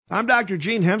I'm Dr.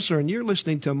 Gene Hensler, and you're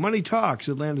listening to Money Talks,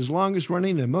 Atlanta's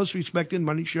longest-running and most respected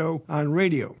money show on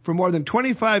radio. For more than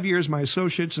 25 years, my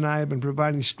associates and I have been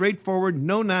providing straightforward,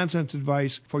 no-nonsense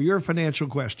advice for your financial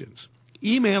questions.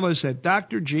 Email us at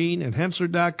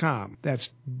drgene@hensler.com. That's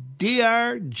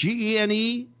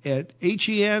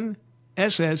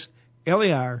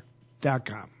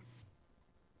drgene@hensler.com.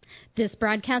 This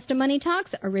broadcast of Money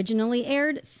Talks originally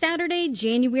aired Saturday,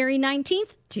 January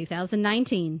 19th,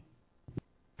 2019.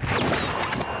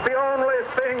 The only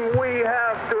thing we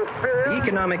have to fear. The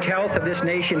economic health of this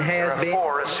nation has been.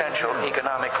 Four essential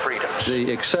economic freedoms.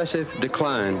 The excessive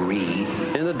decline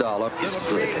in the dollar.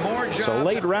 So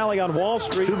late rally on Wall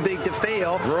Street. Too big to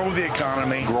fail. Grow the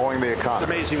economy. Growing the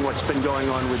economy. It's amazing what's been going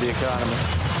on with the economy.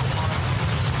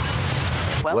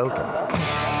 Welcome.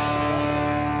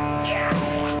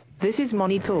 This is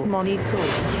Money Talk. Money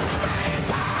Talk.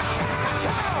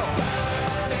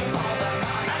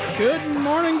 Good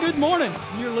morning.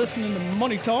 You're listening to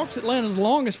Money Talks, Atlanta's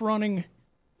longest-running,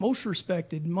 most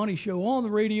respected money show on the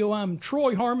radio. I'm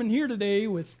Troy Harmon here today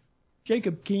with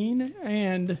Jacob Keen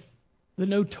and the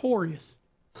notorious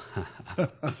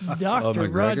Dr.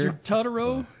 Roger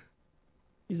Tutterow.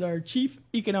 He's our Chief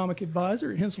Economic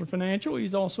Advisor at Hensler Financial.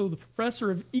 He's also the Professor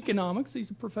of Economics.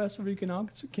 He's a Professor of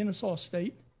Economics at Kennesaw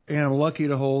State. And I'm lucky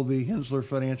to hold the Hensler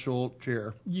Financial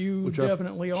Chair. You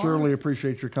definitely are. Certainly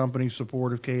appreciate your company's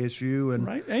support of KSU and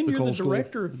right. And the you're Cole the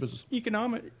director School of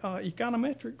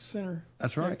Econometrics Center.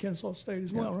 That's right. At Kennesaw State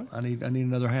as well, right? I need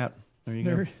another hat. There you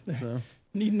go. So.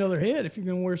 Need another head if you're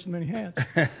going to wear so many hats.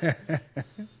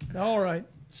 All right.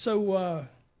 So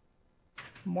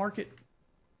market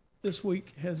this week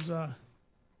has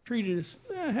treated us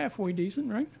halfway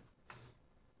decent, right?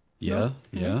 Yeah.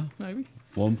 Maybe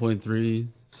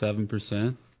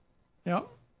 1.37%. Yep.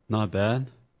 Not bad.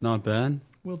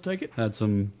 We'll take it. Had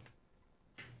some.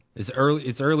 It's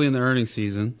early in the earnings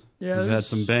season. Yeah. We've had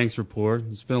some banks report.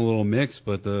 It's been a little mixed,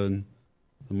 but the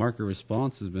market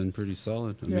response has been pretty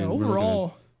solid. I mean,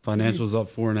 overall, financials up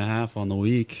 4.5 on the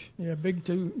week. Yeah, big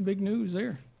news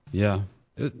there. Yeah.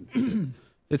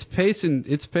 It's pacing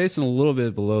a little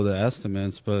bit below the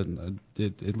estimates, but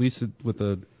at least with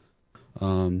the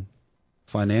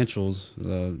financials,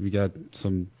 we got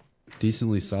some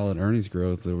decently solid earnings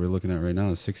growth that we're looking at right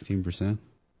now, 16%.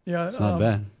 Yeah, it's not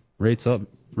bad. Rates up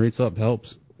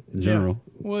helps in general.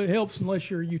 Well, it helps unless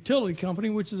you're a utility company,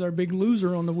 which is our big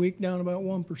loser on the week, down about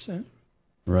 1%.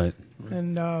 Right.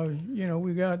 And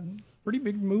we got pretty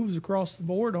big moves across the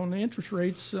board on the interest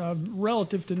rates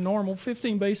relative to normal.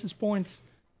 15 basis points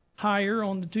higher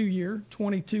on the 2-year,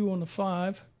 22 on the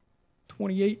 5.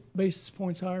 28 basis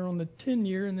points higher on the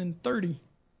 10-year, and then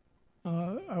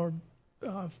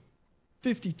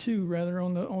 52 rather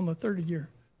on the 30-year.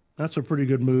 That's a pretty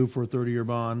good move for a 30-year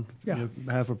bond. Yeah.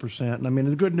 0.5%. And I mean,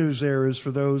 the good news there is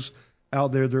for those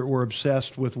out there that were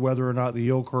obsessed with whether or not the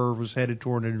yield curve was headed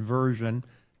toward an inversion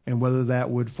and whether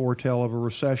that would foretell of a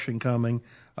recession coming,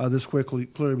 this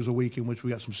clearly was a week in which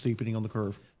we got some steepening on the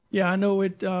curve. Yeah, I know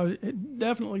it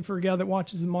definitely for a guy that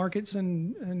watches the markets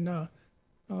and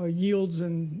yields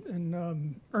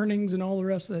and earnings and all the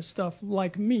rest of that stuff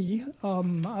like me.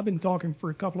 I've been talking for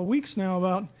a couple of weeks now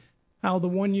about how the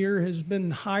 1 year has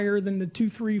been higher than the 2,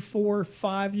 3, 4,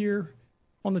 5 year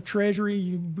on the Treasury.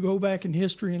 You go back in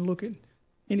history and look at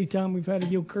any time we've had a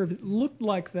yield curve that looked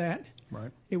like that.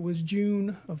 Right. It was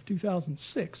June of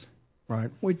 2006.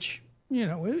 Right. Which,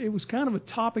 it was kind of a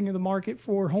topping of the market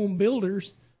for home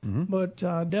builders, but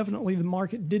definitely the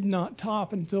market did not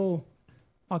top until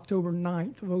October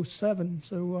 9th of 07.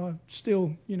 So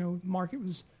still,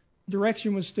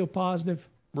 direction was still positive.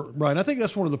 Right. I think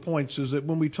that's one of the points is that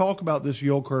when we talk about this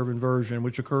yield curve inversion,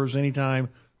 which occurs anytime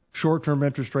short-term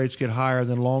interest rates get higher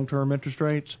than long-term interest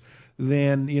rates,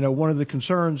 then, one of the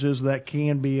concerns is that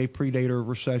can be a predator of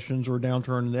recessions or a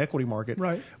downturn in the equity market.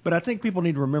 Right. But I think people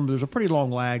need to remember there's a pretty long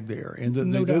lag there, and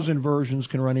those inversions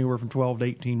can run anywhere from 12 to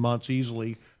 18 months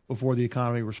easily before the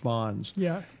economy responds.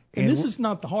 Yeah. And this is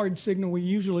not the hard signal we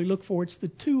usually look for. It's the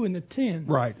 2 and the 10.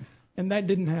 Right. And that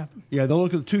didn't happen. Yeah, they'll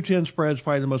look at the 2-10 spreads,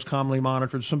 probably the most commonly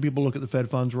monitored. Some people look at the Fed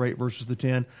funds rate versus the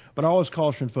 10. But I always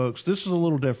caution folks, this is a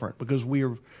little different because we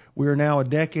are now a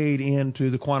decade into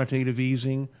the quantitative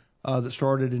easing that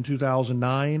started in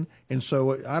 2009. And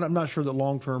so I'm not sure that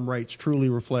long-term rates truly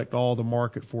reflect all the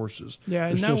market forces. Yeah,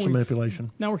 There's still some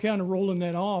manipulation. Now we're kind of rolling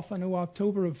that off. I know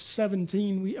October of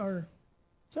 17 we are.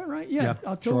 Is that right? Yeah,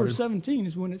 October of 17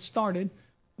 is when it started.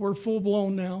 We're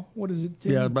full-blown now. What is it,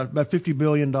 Tim? Yeah, about $50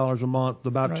 billion a month.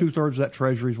 About two-thirds of that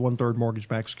Treasuries, one-third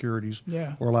mortgage-backed securities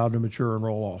were allowed to mature and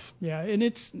roll off. Yeah, and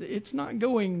it's not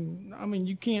going – I mean,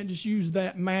 you can't just use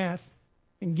that math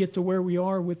and get to where we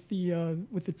are with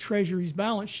the Treasury's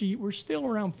balance sheet, we're still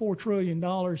around $4 trillion.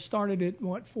 Started at,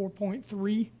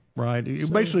 4.3? Right.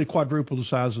 It basically quadrupled the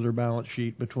size of their balance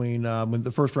sheet between when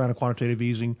the first round of quantitative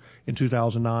easing in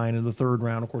 2009 and the third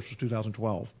round, of course, was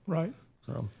 2012. Right.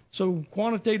 So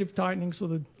quantitative tightening, so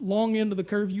the long end of the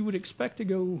curve, you would expect to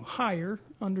go higher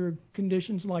under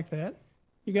conditions like that.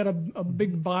 You got a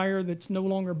big buyer that's no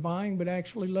longer buying but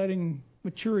actually letting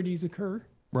maturities occur.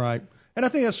 Right. And I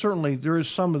think that's certainly, there is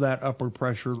some of that upward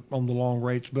pressure on the long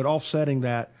rates, but offsetting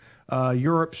that,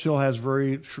 Europe still has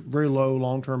very low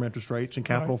long-term interest rates and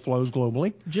capital flows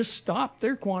globally. Just stopped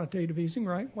their quantitative easing,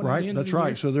 right? Right, that's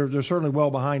right. So they're certainly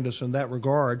well behind us in that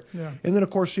regard. Yeah. And then, of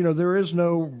course, there is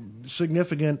no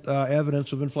significant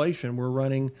evidence of inflation. We're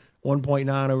running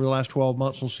 1.9 over the last 12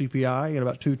 months on CPI and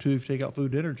about 2.2 if you take out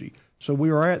food and energy. So we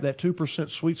are at that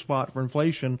 2% sweet spot for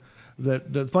inflation.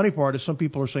 The funny part is some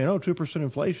people are saying, 2%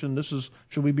 inflation,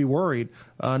 should we be worried?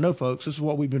 No, folks, this is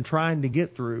what we've been trying to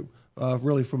get through.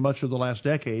 Really for much of the last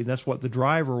decade. That's what the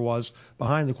driver was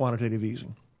behind the quantitative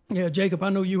easing. Yeah, Jacob, I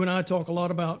know you and I talk a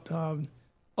lot about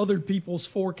other people's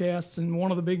forecasts, and one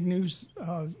of the big news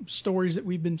stories that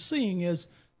we've been seeing is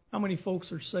how many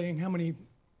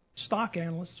stock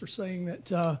analysts are saying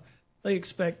that they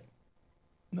expect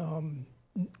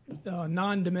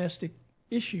non-domestic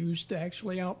issues to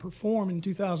actually outperform in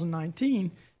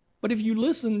 2019. But if you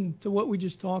listen to what we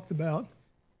just talked about,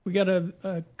 we got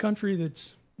a country that's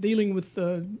dealing with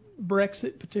the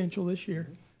Brexit potential this year.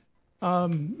 A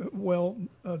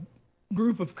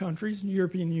group of countries, the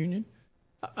European Union,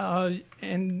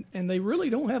 and they really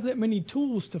don't have that many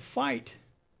tools to fight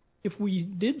if we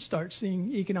did start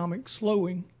seeing economic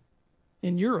slowing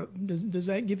in Europe. Does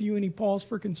that give you any pause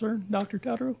for concern, Dr.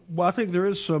 Tutterow? Well, I think there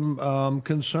is some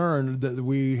concern that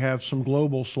we have some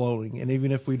global slowing, and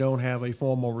even if we don't have a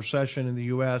formal recession in the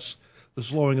U.S., the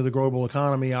slowing of the global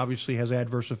economy obviously has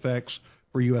adverse effects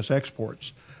for U.S. exports.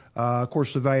 Of course,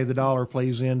 the value of the dollar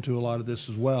plays into a lot of this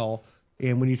as well.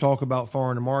 And when you talk about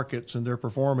foreign markets and their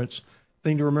performance, the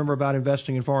thing to remember about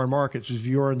investing in foreign markets is if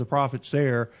you're in the profits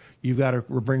there, you've got to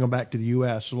bring them back to the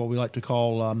U.S. So what we like to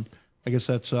call, I guess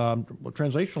that's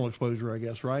translational exposure, I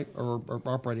guess, right? Or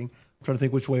operating. I'm trying to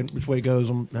think which way it goes.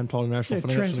 I'm talking national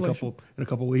finance in a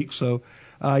couple of weeks. So,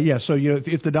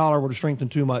 if the dollar were to strengthen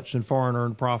too much, then foreign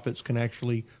earned profits can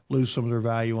actually lose some of their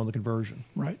value on the conversion.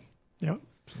 Right. Yeah.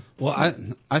 Well,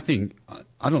 I think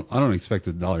I don't expect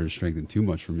the dollar to strengthen too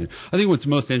much from here. I think what's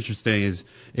most interesting is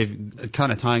if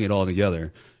kind of tying it all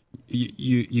together.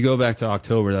 You go back to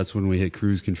October. That's when we hit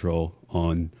cruise control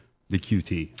on the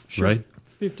QT, sure. Right?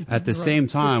 At the same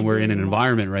time, we're in an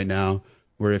environment right now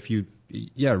where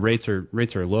rates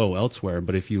are low elsewhere.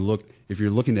 But if you're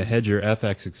looking to hedge your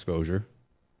FX exposure,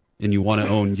 and you want to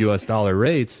own U.S. dollar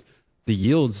rates, the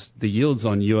yields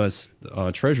on U.S.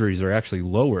 Treasuries are actually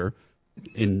lower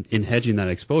in hedging that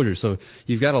exposure. So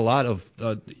you've got a lot of,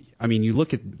 you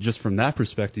look at just from that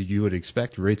perspective, you would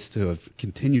expect rates to have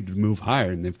continued to move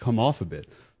higher, and they've come off a bit.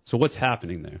 So what's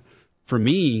happening there? For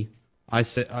me, I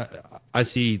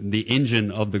see the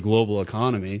engine of the global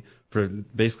economy for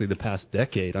basically the past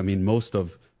decade. Most of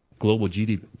global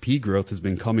GDP growth has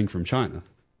been coming from China,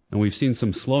 and we've seen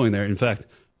some slowing there. In fact,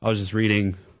 I was just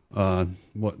reading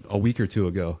a week or two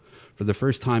ago, for the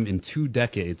first time in 2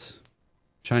 decades,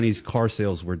 Chinese car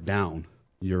sales were down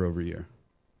year over year.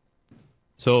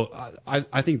 So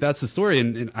I think that's the story,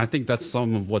 and I think that's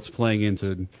some of what's playing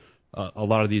into a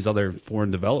lot of these other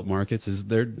foreign developed markets is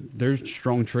they're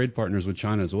strong trade partners with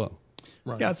China as well.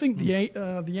 Right. Yeah, I think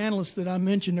the analysts that I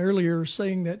mentioned earlier are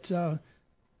saying that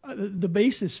the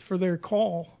basis for their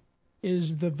call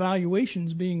is the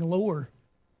valuations being lower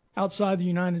outside the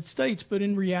United States, but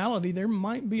in reality, there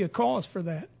might be a cause for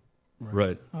that.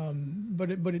 Right. But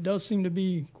it does seem to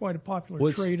be quite a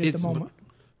popular trade at the moment.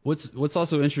 What's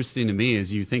also interesting to me is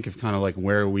you think of kind of like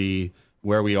where we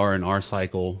are in our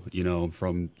cycle,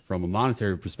 from a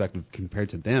monetary perspective compared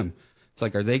to them. It's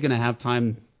like, are they going to have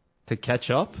time to catch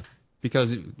up?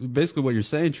 Because basically what you're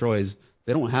saying, Troy, is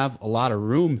they don't have a lot of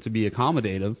room to be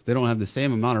accommodative. They don't have the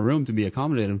same amount of room to be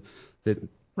accommodative that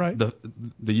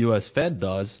the U.S. Fed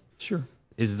does. Sure.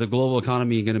 Is the global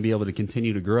economy going to be able to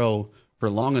continue to grow for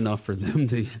long enough for them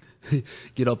to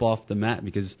get up off the mat?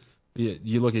 Because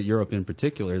you look at Europe in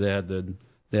particular, they had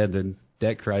the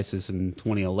debt crisis in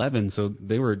 2011, so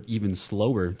they were even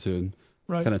slower to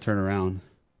kind of turn around.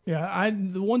 Yeah,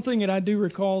 the one thing that I do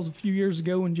recall is a few years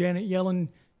ago when Janet Yellen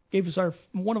gave us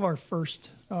one of our first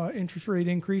interest rate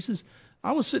increases,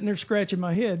 I was sitting there scratching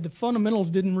my head. The fundamentals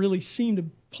didn't really seem to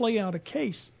play out a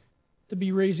case to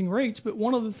be raising rates, but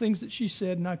one of the things that she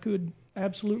said, and I could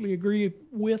absolutely agree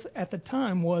with at the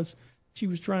time, was she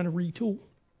was trying to retool.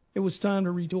 it was time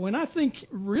to retool. And I think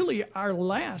really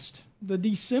the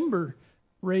December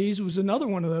raise was another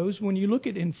one of those. When you look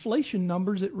at inflation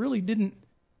numbers, it really didn't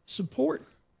support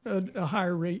a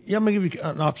higher rate. Yeah, I'm going to give you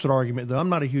an opposite argument, though. I'm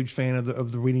not a huge fan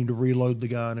of the we need to reload the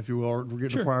gun, if you will, or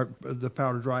get the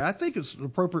powder dry. I think it's an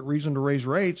appropriate reason to raise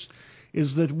rates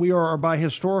is that we are, by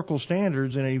historical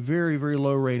standards, in a very, very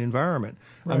low rate environment.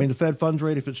 Right. I mean, the Fed funds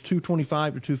rate, if it's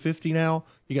 225 to 250 now,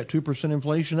 you got 2%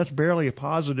 inflation. That's barely a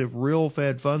positive real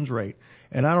Fed funds rate.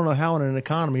 And I don't know how in an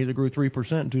economy that grew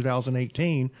 3% in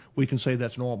 2018 we can say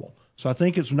that's normal. So I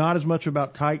think it's not as much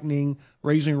about tightening,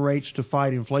 raising rates to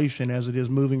fight inflation as it is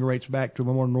moving rates back to a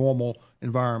more normal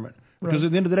environment. Because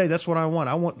at the end of the day, that's what I want.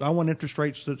 I want interest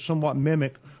rates that somewhat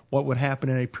mimic what would happen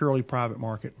in a purely private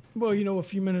market. Well, a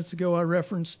few minutes ago I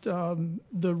referenced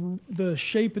the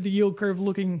shape of the yield curve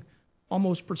looking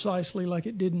almost precisely like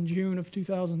it did in June of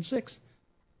 2006.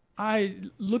 I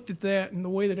looked at that, and the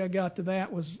way that I got to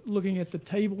that was looking at the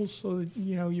tables. So that,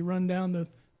 you run down the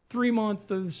 3-month,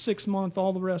 the 6-month,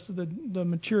 all the rest of the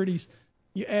maturities.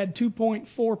 You add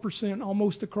 2.4%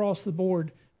 almost across the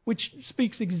board, which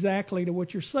speaks exactly to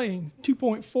what you're saying.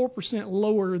 2.4%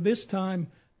 lower this time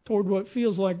toward what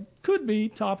feels like could be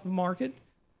top of the market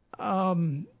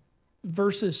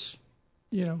versus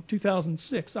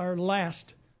 2006, our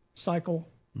last cycle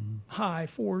high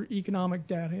for economic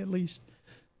data at least.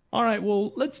 All right,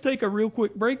 well, let's take a real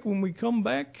quick break. When we come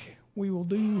back, we will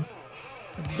do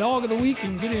a Dog of the Week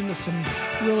and get into some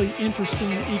really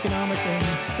interesting economic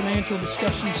and financial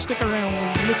discussions. Stick around.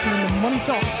 We're listening to Money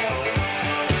Talks.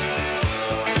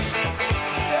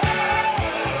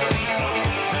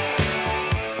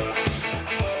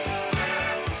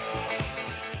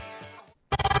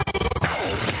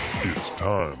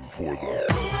 Time for the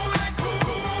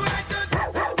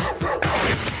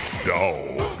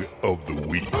Dog of the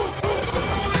Week.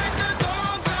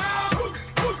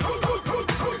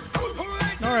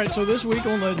 All right, so this week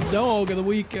on the Dog of the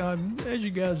Week, as you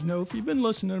guys know, if you've been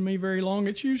listening to me very long,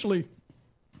 it's usually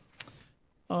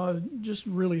just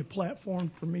really a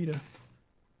platform for me to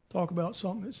talk about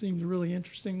something that seems really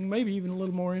interesting, maybe even a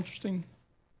little more interesting,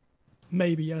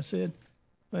 maybe I said,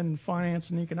 than finance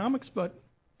and economics, but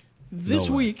this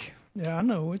week, yeah, I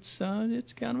know, it's kind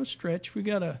of a stretch. We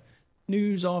got a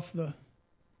news off the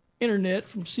internet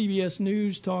from CBS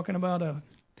News talking about a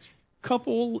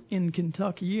couple in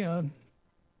Kentucky.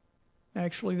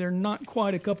 Actually, they're not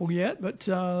quite a couple yet, but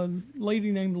a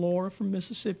lady named Laura from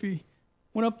Mississippi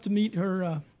went up to meet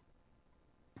her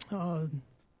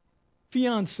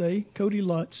fiance, Cody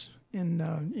Lutz,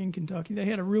 in Kentucky. They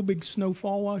had a real big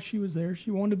snowfall while she was there.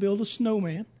 She wanted to build a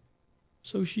snowman.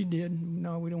 So she did.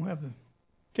 No, we don't have the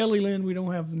Kelly Lynn. We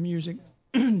don't have the music.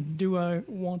 Do you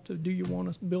want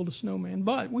to build a snowman?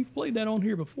 But we've played that on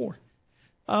here before.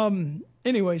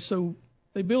 Anyway, so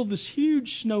they build this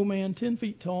huge snowman, 10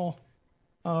 feet tall.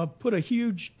 Put a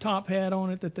huge top hat on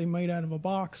it that they made out of a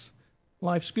box.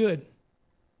 Life's good.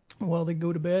 Well, they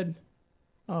go to bed.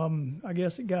 I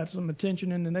guess it got some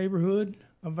attention in the neighborhood.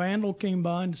 A vandal came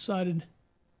by and decided,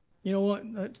 you know what,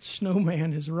 that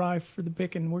snowman is ripe for the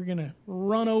picking. We're going to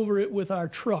run over it with our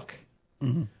truck.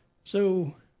 Mm-hmm.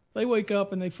 So they wake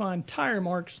up and they find tire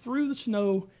marks through the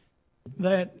snow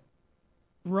that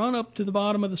run up to the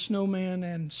bottom of the snowman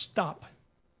and stop.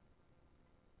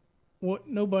 What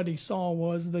nobody saw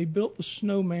was they built the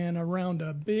snowman around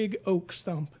a big oak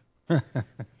stump.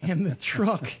 And the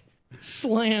truck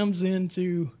slams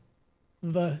into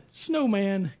the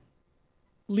snowman,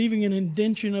 leaving an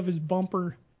indentation of his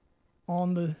bumper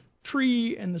on the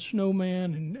tree and the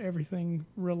snowman and everything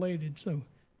related. So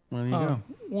there you go.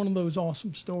 One of those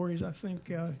awesome stories, I think.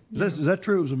 Is that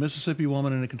true? It was a Mississippi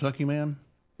woman and a Kentucky man?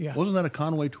 Yeah. Wasn't that a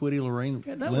Conway Twitty Lorraine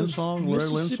Lynn song?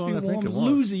 Mississippi song? I think it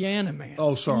was. Louisiana man.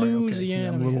 Oh, sorry. Louisiana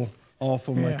okay. I'm a little off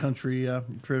on my country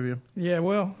trivia. Yeah,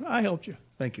 well, I helped you.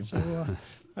 Thank you. So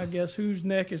I guess whose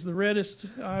neck is the reddest,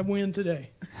 I win today.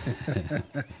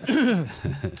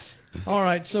 All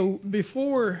right, so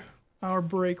before our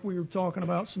break, we were talking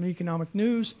about some economic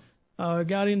news.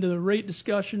 Got into the rate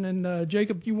discussion, and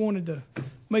Jacob, you wanted to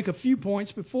make a few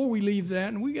points before we leave that,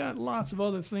 and we got lots of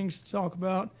other things to talk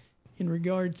about in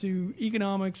regard to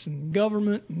economics and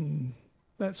government and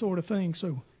that sort of thing.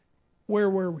 So where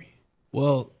were we?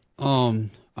 Well,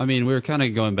 I mean, we were kind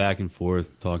of going back and forth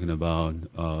talking about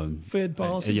Fed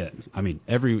policy. Yeah, I mean,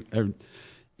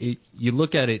 you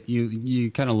look at it, you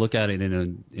kind of look at it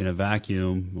in a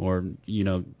vacuum, or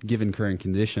given current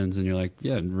conditions, and you're like,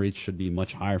 yeah, rates should be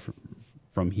much higher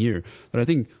from here. But I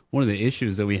think one of the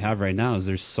issues that we have right now is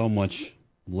there's so much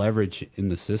leverage in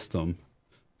the system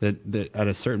that at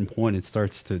a certain point it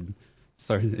starts to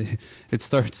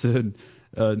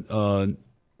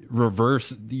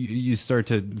reverse. You start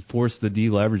to force the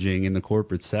deleveraging in the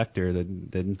corporate sector.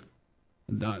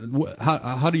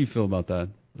 How do you feel about that,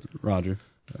 Roger?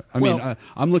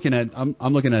 I'm looking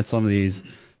at some of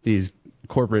these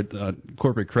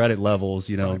corporate credit levels.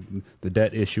 The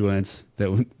debt issuance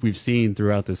that we've seen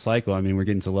throughout this cycle. I mean, we're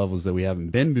getting to levels that we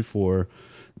haven't been before.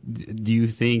 Do you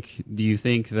think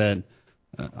that?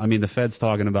 The Fed's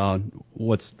talking about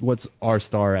what's our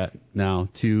star at now,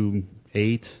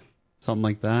 2.8, something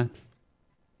like that.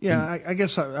 Yeah, I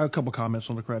guess I have a couple comments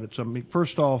on the credits.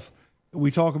 First off, we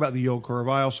talk about the yield curve.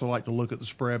 I also like to look at the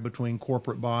spread between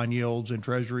corporate bond yields and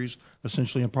treasuries,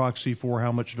 essentially a proxy for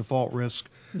how much default risk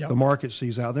the market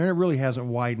sees out there. And it really hasn't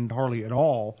widened hardly at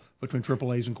all between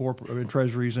AAAs and corporate and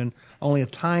treasuries, and only a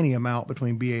tiny amount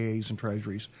between BAAs and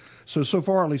treasuries. So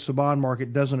far, at least, the bond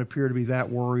market doesn't appear to be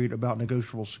that worried about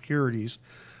negotiable securities.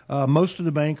 Most of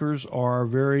the bankers are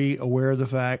very aware of the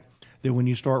fact that when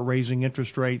you start raising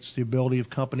interest rates, the ability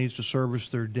of companies to service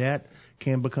their debt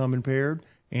can become impaired.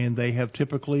 And they have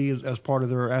typically, as part of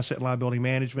their asset and liability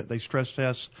management, they stress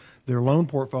test their loan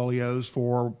portfolios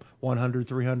for 100,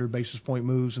 300 basis point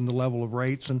moves in the level of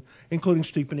rates, and including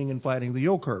steepening and flattening the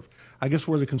yield curve. I guess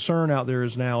where the concern out there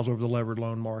is now is over the levered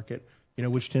loan market,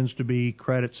 which tends to be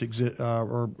credit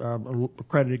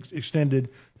extended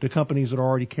to companies that are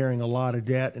already carrying a lot of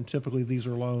debt, and typically these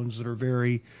are loans that are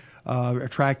very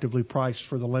attractively priced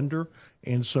for the lender.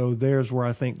 And so there's where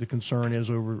I think the concern is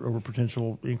over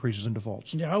potential increases in defaults.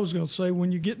 Yeah, I was going to say,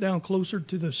 when you get down closer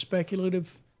to the speculative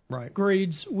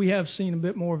grades, we have seen a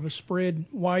bit more of a spread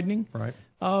widening. Right.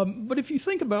 But if you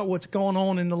think about what's gone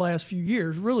on in the last few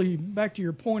years, really back to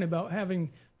your point about having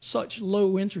such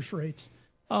low interest rates,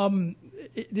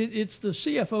 it's the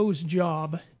CFO's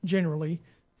job generally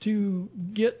to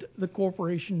get the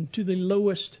corporation to the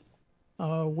lowest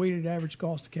weighted average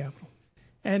cost of capital.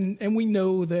 And we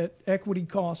know that equity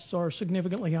costs are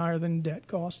significantly higher than debt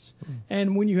costs.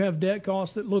 And when you have debt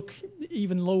costs that look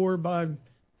even lower by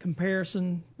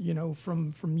comparison,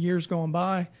 from years gone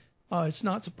by, it's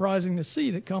not surprising to see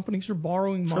that companies are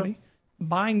borrowing money,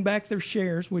 buying back their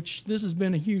shares, which this has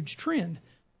been a huge trend.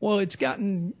 Well, it's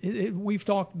gotten, we've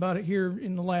talked about it here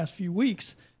in the last few weeks,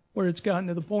 where it's gotten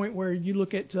to the point where you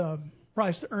look at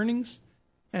price to earnings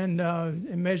and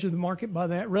measure the market by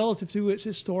that relative to its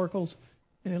historicals.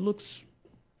 And it looks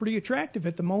pretty attractive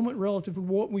at the moment relative to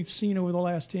what we've seen over the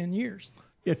last 10 years.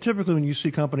 Yeah, typically when you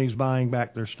see companies buying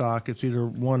back their stock, it's either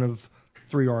one of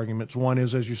three arguments. One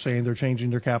is, as you're saying, they're changing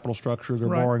their capital structure, they're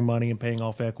borrowing money and paying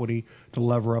off equity to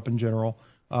lever up in general.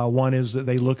 One is that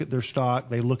they look at their stock,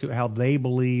 they look at how they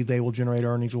believe they will generate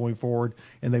earnings going forward,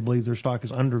 and they believe their stock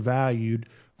is undervalued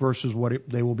versus what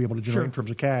they will be able to generate in terms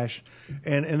of cash.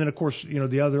 And then, of course,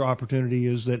 the other opportunity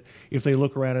is that if they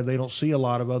look around and they don't see a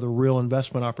lot of other real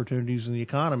investment opportunities in the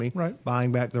economy,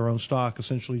 buying back their own stock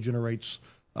essentially generates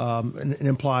an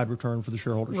implied return for the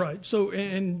shareholders. Right. So,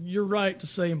 and you're right to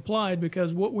say implied,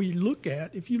 because what we look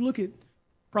at, if you look at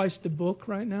price to book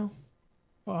right now,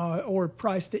 or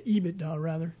price to EBITDA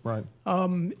rather,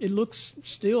 it looks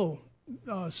still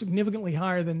significantly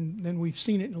higher than we've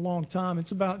seen it in a long time.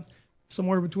 It's about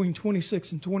somewhere between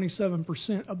 26 and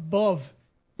 27% above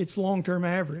its long-term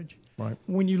average. Right.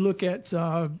 When you look at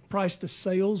price to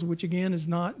sales, which again is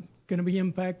not going to be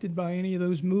impacted by any of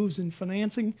those moves in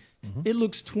financing, it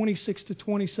looks 26 to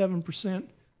 27%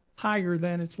 higher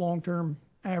than its long-term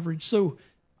average. So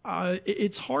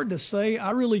it's hard to say.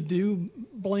 I really do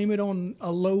blame it on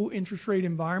a low interest rate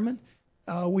environment,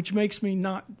 which makes me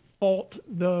not fault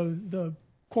the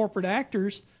corporate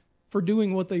actors for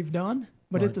doing what they've done.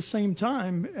 But at the same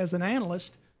time, as an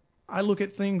analyst, I look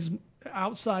at things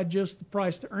outside just the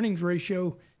price to earnings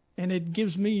ratio, and it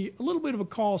gives me a little bit of a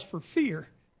cause for fear.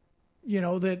 We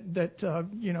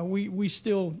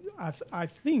still, I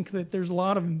think that there's a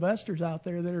lot of investors out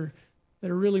there that are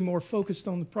really more focused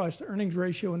on the price to earnings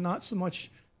ratio and not so much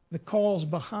the cause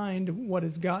behind what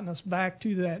has gotten us back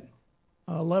to that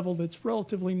level that's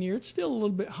relatively near. It's still a little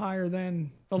bit higher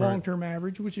than the long-term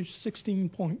average, which is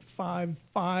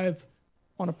 16.55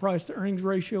 on a price to earnings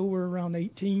ratio. We're around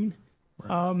 18.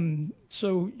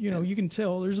 So, you can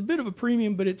tell there's a bit of a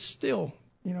premium, but it's still,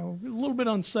 a little bit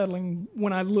unsettling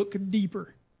when I look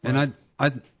deeper. And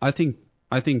I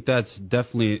think that's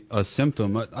definitely a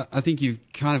symptom. I think you've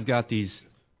kind of got these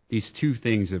two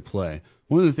things at play.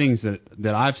 One of the things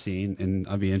that I've seen, and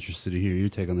I'd be interested to hear your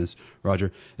take on this,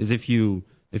 Roger, is if you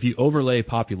overlay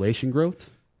population growth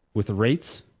with the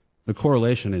rates, the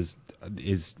correlation is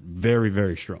very,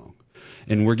 very strong.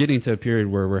 And we're getting to a period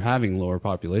where we're having lower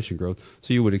population growth,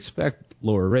 so you would expect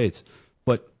lower rates.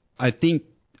 But I think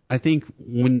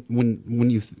when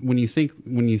you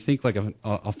think like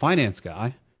a finance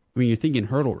guy, I mean, you're thinking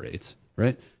hurdle rates,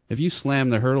 right? If you slam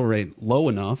the hurdle rate low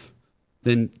enough,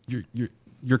 then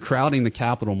you're crowding the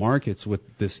capital markets with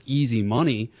this easy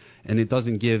money, and it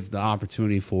doesn't give the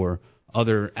opportunity for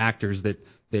other actors that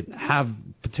have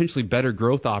potentially better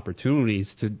growth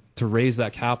opportunities to raise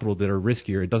that capital that are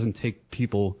riskier. It doesn't take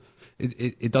people,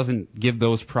 it doesn't give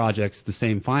those projects the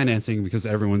same financing because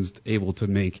everyone's able to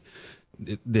make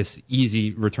this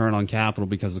easy return on capital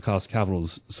because the cost of capital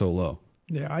is so low.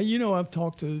 Yeah, I've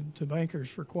talked to bankers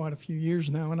for quite a few years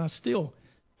now, and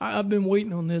I've been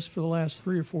waiting on this for the last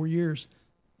 3 or 4 years,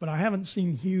 but I haven't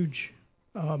seen huge,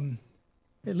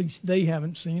 at least they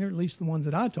haven't seen, or at least the ones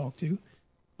that I talk to,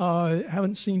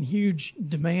 haven't seen huge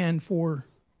demand for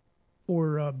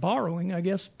borrowing. I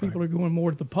guess people are going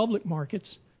more to the public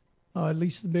markets, at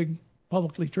least the big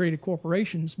publicly traded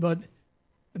corporations, but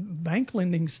bank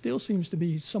lending still seems to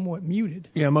be somewhat muted.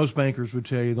 Yeah, most bankers would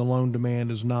tell you the loan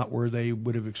demand is not where they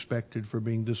would have expected for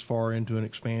being this far into an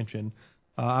expansion.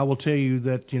 I will tell you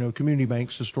that community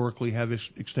banks historically have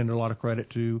extended a lot of credit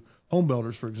to home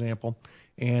builders, for example,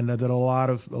 and that a lot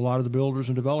of the builders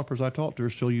and developers I talk to are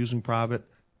still using private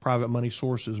money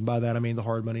sources. And by that I mean the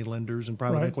hard money lenders and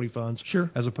private equity funds,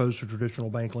 as opposed to traditional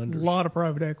bank lenders. A lot of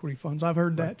private equity funds. I've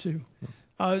heard that too.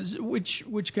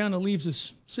 Which kind of leaves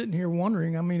us sitting here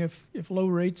wondering. I mean, if low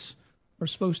rates are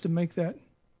supposed to make that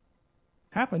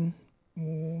happen,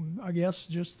 well, I guess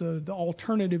just the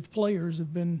alternative players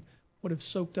would have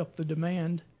soaked up the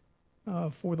demand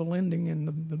for the lending, and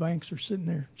the banks are sitting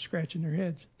there scratching their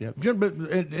heads. Yeah, but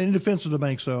in defense of the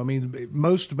banks, though, I mean,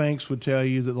 most banks would tell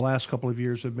you that the last couple of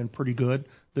years have been pretty good.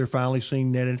 They're finally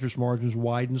seeing net interest margins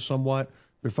widen somewhat.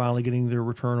 They're finally getting their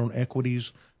return on equities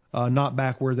not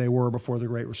back where they were before the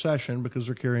Great Recession because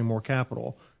they're carrying more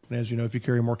capital. And as you know, if you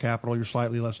carry more capital, you're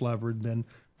slightly less levered than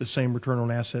the same return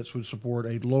on assets would support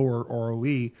a lower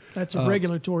ROE. That's a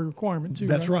regulatory requirement, too.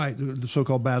 That's right, the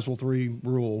so-called Basel III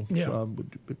rule. Yeah.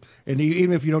 And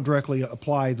even if you don't directly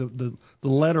apply the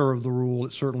letter of the rule,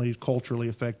 it certainly culturally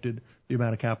affected the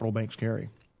amount of capital banks carry.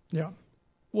 Yeah.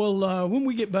 Well, when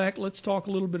we get back, let's talk a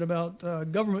little bit about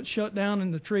government shutdown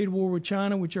and the trade war with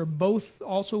China, which are both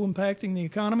also impacting the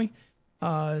economy.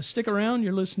 Stick around.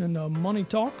 You're listening to Money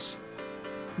Talks.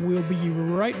 We'll be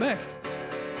right back.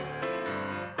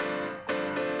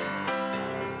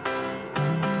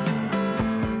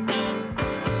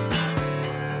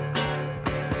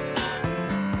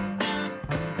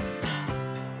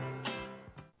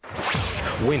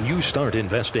 When you start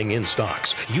investing in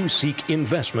stocks, you seek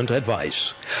investment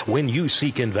advice. When you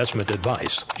seek investment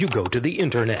advice, you go to the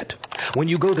Internet. When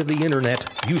you go to the Internet,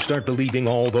 you start believing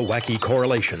all the wacky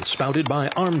correlations spouted by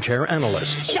armchair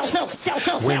analysts.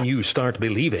 When you start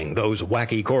believing those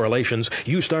wacky correlations,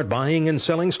 you start buying and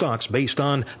selling stocks based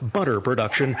on butter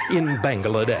production in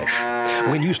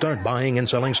Bangladesh. When you start buying and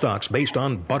selling stocks based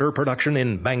on butter production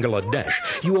in Bangladesh,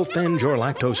 you offend your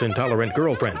lactose-intolerant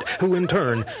girlfriend, who in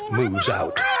turn moves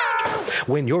out.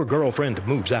 When your girlfriend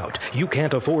moves out, you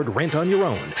can't afford rent on your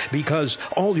own because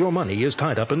all your money is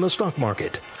tied up in the stock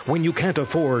market. When you can't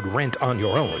afford rent on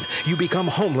your own, you become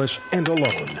homeless and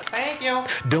alone. Thank you.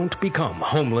 Don't become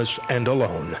homeless and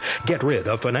alone. Get rid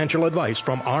of financial advice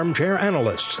from armchair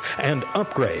analysts and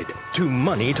upgrade to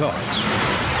Money Talks.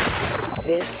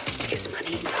 This is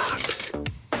Money Talks.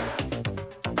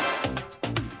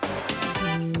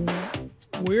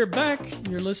 We're back.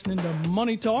 You're listening to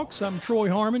Money Talks. I'm Troy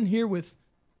Harmon here with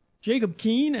Jacob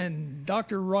Keen and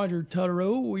Dr. Roger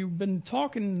Tutterow. We've been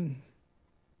talking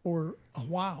for a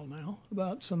while now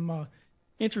about some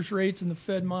interest rates and the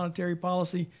Fed monetary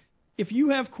policy. If you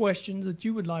have questions that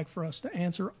you would like for us to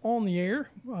answer on the air,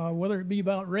 whether it be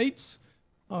about rates,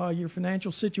 your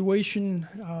financial situation,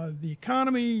 the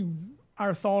economy,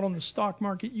 our thought on the stock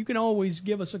market, you can always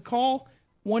give us a call.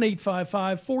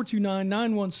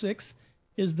 1-855-429-9116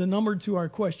 is the number to our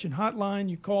question hotline.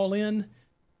 You call in,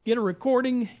 get a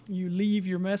recording, you leave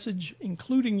your message,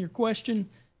 including your question.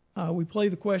 We play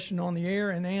the question on the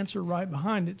air and answer right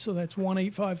behind it. So that's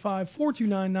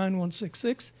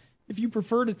 1-855-429-9166. If you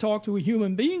prefer to talk to a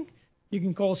human being, you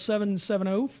can call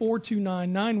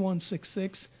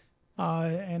 770-429-9166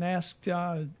 and ask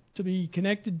to be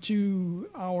connected to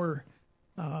our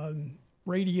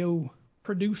radio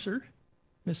producer,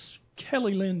 Miss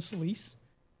Kelly Lynn Solis.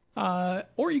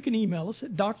 Or you can email us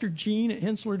at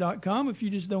drgene@hensler.com if you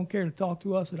just don't care to talk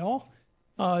to us at all.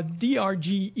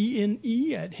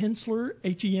 drgene@hensler,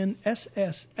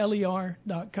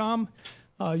 HENSSLER.com.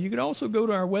 You can also go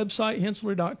to our website,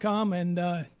 hensler.com,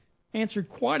 and answer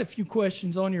quite a few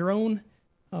questions on your own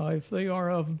if they are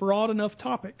of broad enough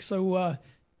topic. So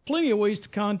plenty of ways to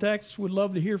contact us. We'd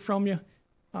love to hear from you.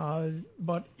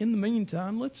 But in the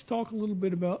meantime, let's talk a little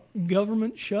bit about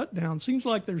government shutdown. Seems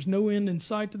like there's no end in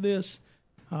sight to this.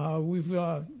 We've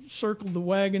circled the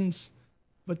wagons,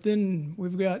 but then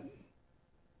we've got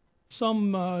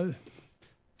some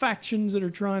factions that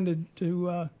are trying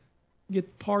to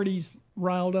get parties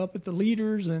riled up at the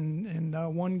leaders, and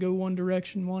one go one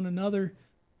direction, one another.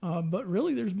 But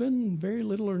really, there's been very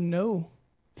little or no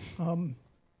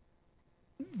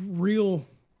real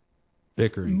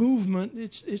bickering movement.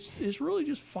 It's really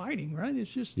just fighting, right?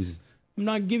 It's just I'm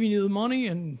not giving you the money,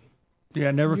 and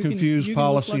never confuse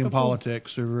policy like and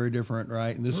politics. They're very different,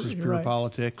 right? And this is pure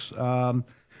politics.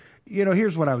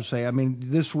 Here's what I would say. I mean,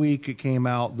 this week it came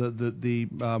out that the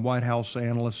White House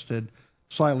analysts had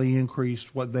slightly increased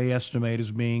what they estimate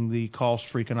as being the cost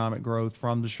for economic growth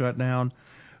from the shutdown.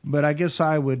 But I guess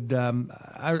I would,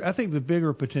 I think the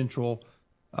bigger potential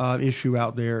issue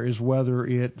out there is whether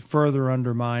it further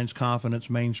undermines confidence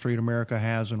Main Street America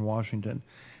has in Washington.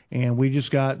 And we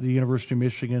just got the University of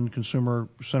Michigan consumer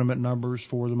sentiment numbers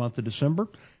for the month of December,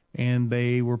 and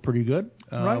they were pretty good.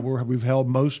 We've held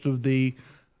most of the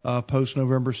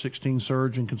post-November 16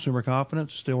 surge in consumer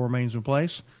confidence, still remains in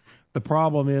place. The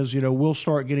problem is, we'll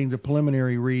start getting the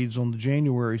preliminary reads on the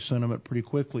January sentiment pretty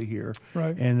quickly here.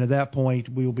 Right. And at that point,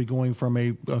 we will be going from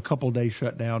a couple-day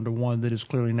shutdown to one that is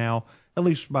clearly now, at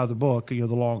least by the book, the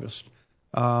longest.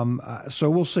 So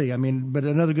we'll see. I mean, but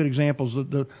another good example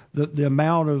is the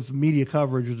amount of media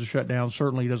coverage of the shutdown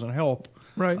certainly doesn't help.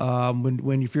 Right.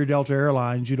 If you're Delta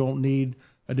Airlines, you don't need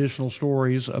additional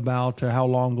stories about how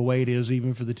long the wait is,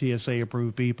 even for the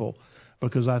TSA-approved people.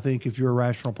 Because I think if you're a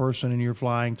rational person and you're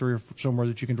flying somewhere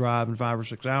that you can drive in 5 or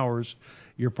 6 hours,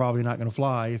 you're probably not going to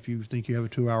fly if you think you have a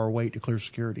 2-hour wait to clear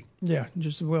security. Yeah,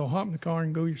 just as well hop in the car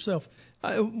and go yourself.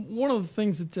 One of the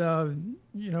things that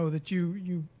that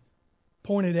you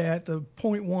pointed at, the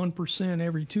 0.1%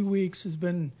 every 2 weeks has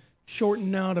been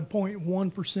shortened now to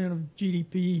 0.1% of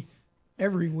GDP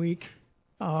every week.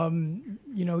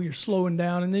 You're slowing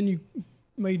down, and then you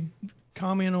made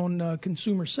comment on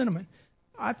consumer sentiment.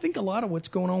 I think a lot of what's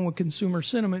going on with consumer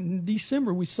sentiment, in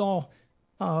December we saw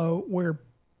where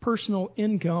personal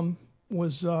income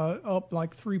was up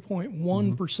like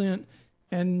 3.1%,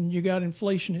 and you got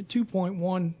inflation at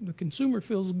 2.1%. The consumer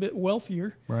feels a bit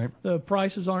wealthier. Right. The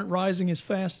prices aren't rising as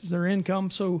fast as their income.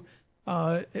 So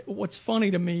what's funny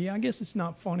to me, I guess it's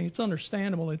not funny, it's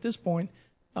understandable at this point,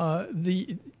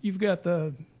 you've got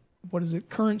the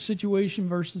current situation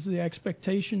versus the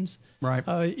expectations. Right.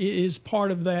 Is part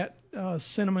of that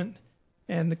sentiment,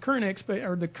 and the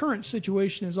current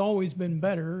situation has always been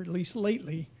better, at least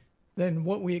lately, than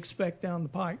what we expect down the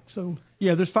pike. So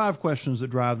there's 5 questions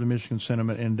that drive the Michigan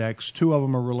Sentiment Index. 2 of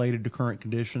them are related to current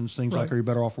conditions, things like are you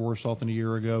better off or worse off than a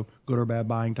year ago, good or bad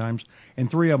buying times,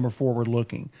 and 3 of them are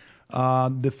forward-looking.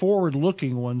 The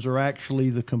forward-looking ones are actually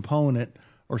the component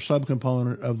or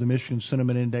subcomponent of the Michigan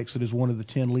Sentiment Index that is one of the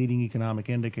 10 leading economic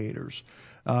indicators,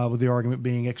 with the argument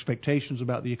being expectations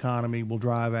about the economy will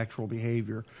drive actual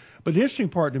behavior. But the interesting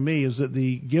part to me is that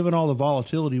given all the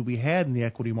volatility we had in the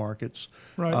equity markets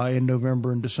in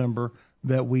November and December,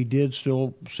 that we did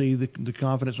still see the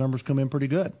confidence numbers come in pretty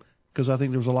good. Because I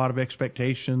think there was a lot of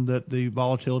expectation that the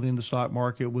volatility in the stock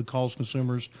market would cause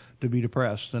consumers to be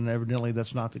depressed, and evidently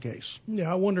that's not the case.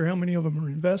 Yeah, I wonder how many of them are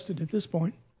invested at this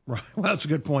point. Right. Well, that's a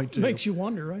good point, too. Makes you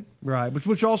wonder, right? Right.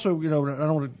 Which also, I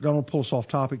don't want to pull us off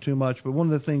topic too much, but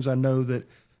one of the things I know that,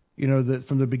 that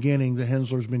from the beginning the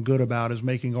Hensler's been good about is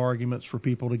making arguments for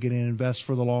people to get in and invest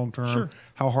for the long term, sure.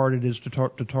 How hard it is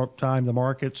to time the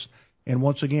markets. And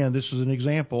once again, this is an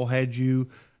example. Had you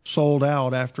sold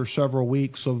out after several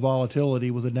weeks of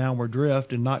volatility with a downward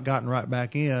drift and not gotten right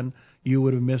back in, you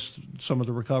would have missed some of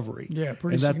the recovery. Yeah,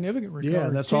 significant recovery. Yeah,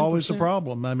 that's 10%. Always the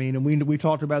problem. I mean, and we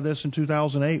talked about this in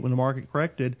 2008 when the market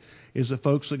corrected, is that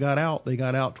folks that got out, they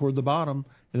got out toward the bottom,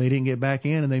 and they didn't get back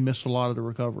in, and they missed a lot of the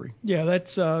recovery. Yeah,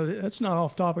 that's not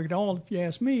off topic at all. If you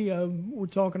ask me, we're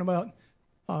talking about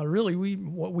really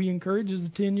what we encourage is the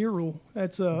 10-year rule.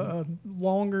 That's a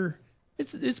longer.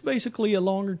 It's basically a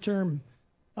longer term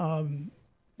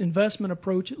investment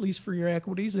approach, at least for your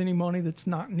equities. Any money that's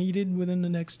not needed within the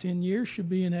next 10 years should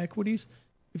be in equities.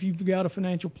 If you've got a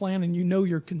financial plan and you know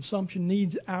your consumption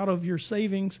needs out of your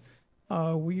savings,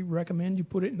 we recommend you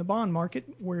put it in the bond market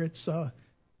where it's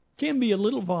can be a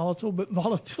little volatile, but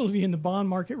volatility in the bond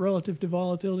market relative to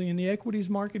volatility in the equities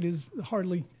market is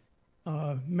hardly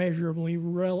measurable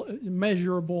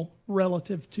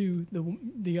relative to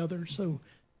the others. So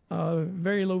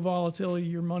very low volatility,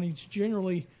 your money's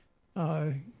generally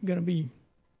going to be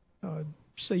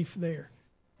safe there.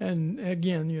 And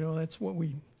again, that's what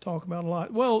we talk about a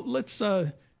lot. Well, let's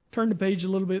turn the page a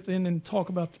little bit then and talk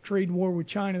about the trade war with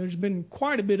China. There's been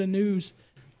quite a bit of news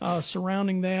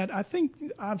surrounding that. I think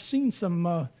I've seen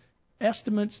some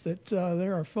estimates that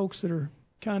there are folks that are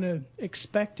kind of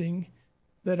expecting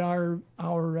that our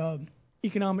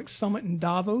economic summit in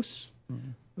Davos,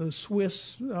 the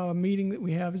Swiss meeting that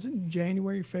we have, is it in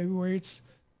January, February? It's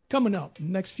coming up in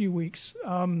the next few weeks.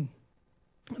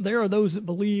 There are those that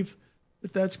believe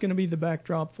that that's going to be the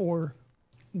backdrop for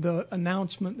the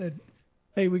announcement that,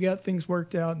 hey, we got things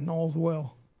worked out and all's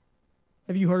well.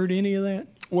 Have you heard any of that?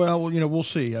 Well, we'll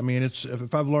see. I mean,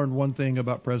 if I've learned one thing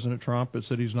about President Trump, it's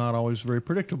that he's not always very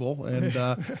predictable, and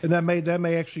that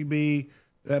may actually be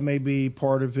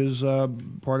part of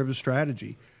his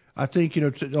strategy. I think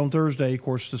on Thursday, of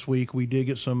course, this week we did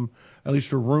get at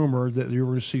least a rumor that you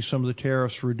were going to see some of the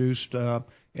tariffs reduced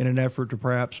in an effort to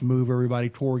perhaps move everybody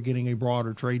toward getting a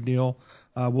broader trade deal.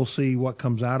 We'll see what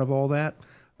comes out of all that.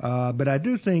 But I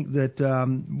do think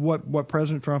that what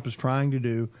President Trump is trying to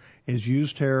do is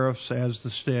use tariffs as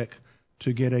the stick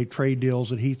to get a trade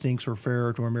deals that he thinks are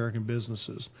fairer to American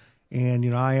businesses. And,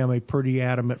 I am a pretty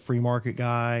adamant free market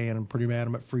guy and I'm a pretty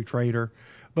adamant free trader.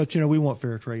 But, we want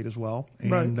fair trade as well.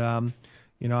 And, right.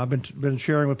 I've been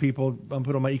sharing with people, I'm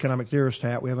put on my economic theorist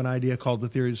hat. We have an idea called the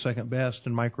theory of the second best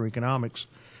in microeconomics,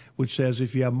 which says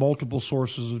if you have multiple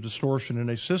sources of distortion in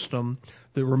a system,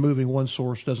 that removing one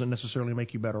source doesn't necessarily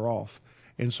make you better off.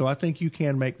 And so I think you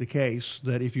can make the case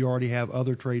that if you already have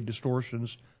other trade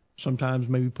distortions, sometimes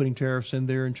maybe putting tariffs in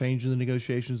there and changing the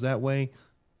negotiations that way,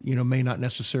 may not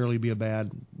necessarily be a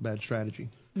bad strategy.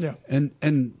 Yeah.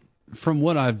 And from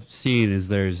what I've seen is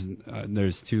there's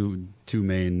two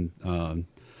main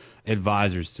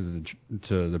advisors to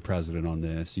the president on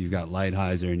this. You've got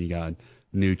Lighthizer and you got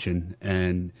Mnuchin,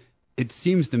 and it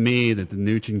seems to me that the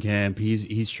Mnuchin camp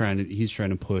he's trying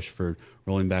to push for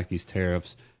rolling back these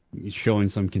tariffs, showing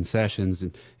some concessions,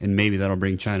 and maybe that'll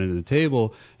bring China to the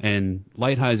table. And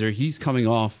Lighthizer, he's coming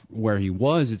off where he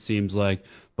was, it seems like,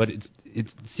 but it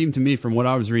seemed to me from what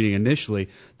I was reading initially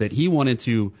that he wanted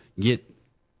to get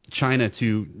China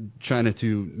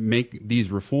to make these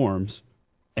reforms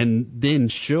and then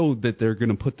show that they're going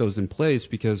to put those in place,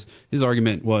 because his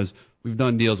argument was, we've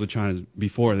done deals with China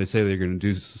before. They say they're going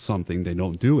to do something. They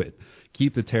don't do it.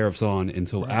 Keep the tariffs on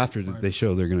until after they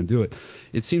show they're going to do it.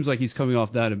 It seems like he's coming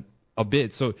off that a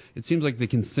bit. So it seems like the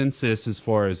consensus as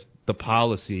far as the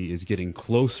policy is getting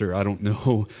closer. I don't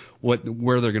know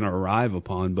where they're going to arrive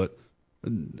upon, but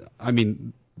I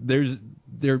mean,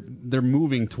 they're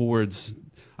moving towards.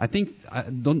 I think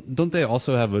don't they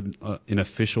also have an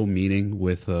official meeting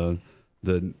with the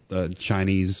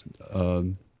Chinese?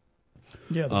 The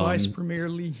Vice Premier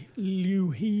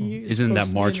Liu He. Isn't that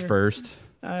March 1st?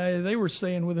 They were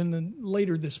saying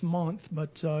later this month,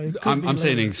 but I'm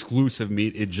saying an exclusive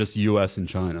meet. It's just U.S. and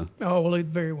China. Oh well, it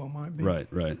very well might be. Right.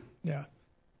 Yeah.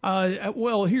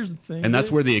 Well, here's the thing. And that's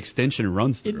where the extension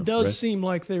runs through. It does seem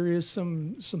like there is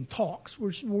some talks.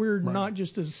 We're not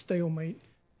just at a stalemate.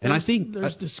 And I think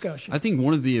there's discussion. I think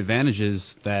one of the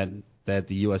advantages that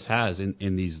the U.S. has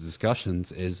in these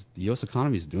discussions is the U.S.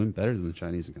 economy is doing better than the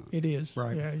Chinese economy. It is.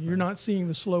 Right. Yeah, you're not seeing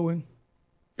the slowing.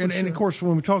 And of course,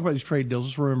 when we talk about these trade deals,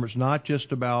 let's remember it's not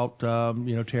just about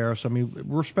tariffs. I mean,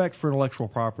 respect for intellectual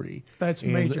property. That's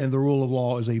major. And the rule of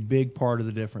law is a big part of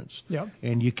the difference. Yeah.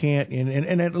 And you can't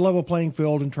and at the level playing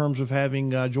field in terms of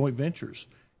having joint ventures.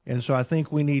 And so I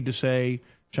think we need to say,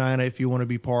 China, if you want to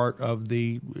be part of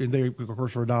they of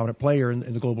course are a dominant player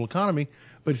in the global economy,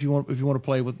 but if you want to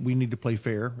play we need to play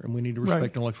fair and we need to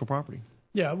respect intellectual property.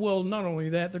 Yeah. Well, not only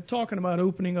that, they're talking about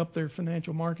opening up their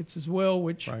financial markets as well,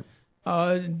 which. Right.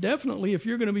 Definitely, if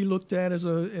you're going to be looked at as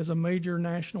a major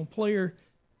national player,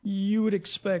 you would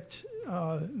expect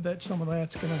that some of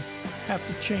that's going to have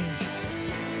to change.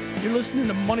 You're listening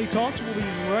to Money Talks. We'll be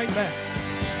right back.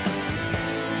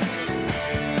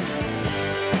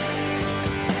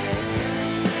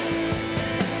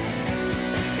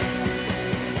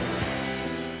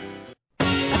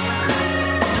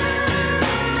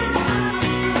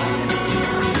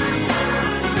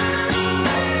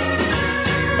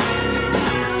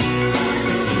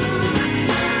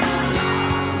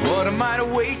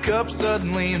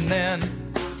 Suddenly and then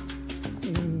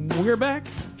we're back.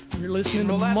 You're listening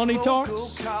to Money Talks.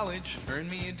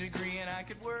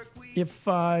 If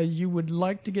you would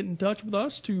like to get in touch with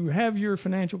us to have your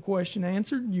financial question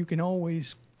answered, you can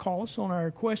always call us on our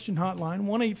question hotline,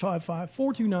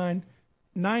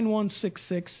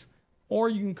 1-855-429-9166, or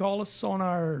you can call us on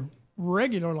our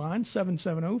regular line,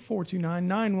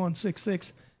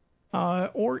 770-429-9166.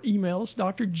 Or email us,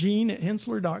 Dr. Gene at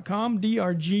Hensler.com,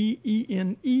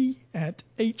 DRGENE at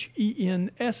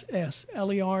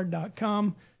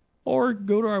HENSSLER.com. or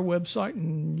go to our website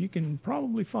and you can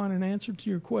probably find an answer to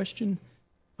your question.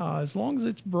 As long as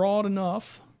it's broad enough,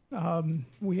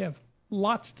 we have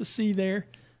lots to see there,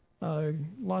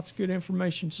 lots of good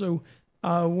information. So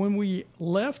when we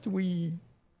left, we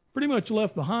pretty much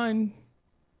left behind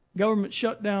government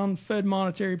shutdown, Fed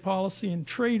monetary policy, and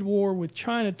trade war with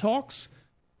China talks.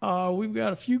 We've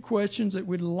got a few questions that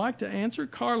we'd like to answer.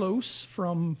 Carlos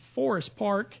from Forest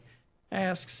Park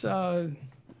asks,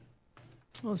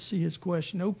 let's see his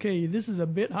question. Okay, this is a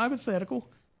bit hypothetical,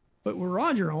 but with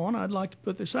Roger on, I'd like to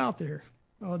put this out there.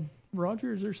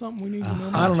 Roger, is there something we need to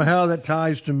know? I don't know how that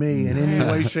ties to me in any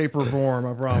way, shape, or form,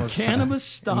 I promise. Cannabis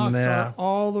stocks are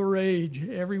all the rage.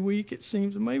 Every week it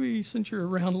seems, maybe since you're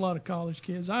around a lot of college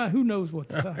kids, who knows what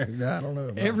to tie. I don't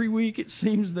know. Every week it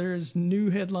seems there's new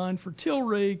headline for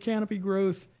Tilray, Canopy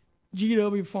Growth,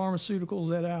 GW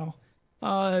Pharmaceuticals et al.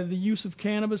 The use of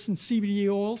cannabis and CBD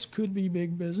oils could be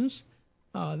big business.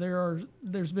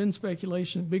 There's been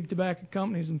speculation that big tobacco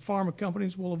companies and pharma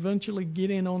companies will eventually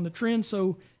get in on the trend.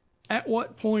 So at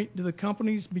what point do the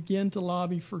companies begin to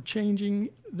lobby for changing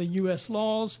the U.S.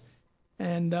 laws?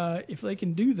 And if they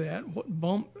can do that, what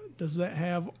bump does that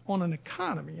have on an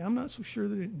economy? I'm not so sure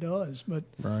that it does. But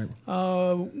right.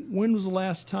 When was the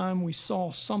last time we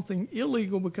saw something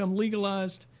illegal become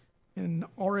legalized and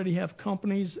already have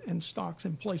companies and stocks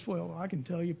in place? Well, I can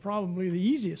tell you probably the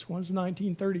easiest one is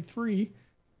 1933,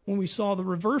 when we saw the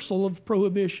reversal of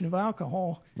prohibition of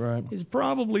alcohol. Right. Is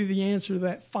probably the answer to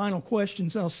that final question.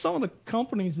 So some of the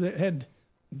companies that had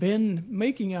been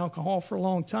making alcohol for a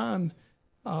long time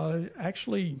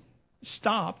actually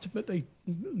stopped, but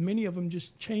many of them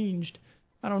just changed.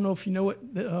 I don't know if you know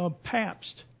it,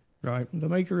 Pabst, right, the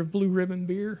maker of Blue Ribbon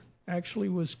beer, actually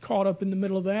was caught up in the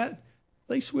middle of that.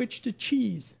 They switched to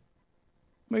cheese.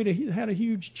 Had a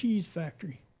huge cheese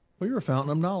factory. Well, you're a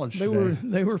fountain of knowledge. They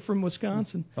were from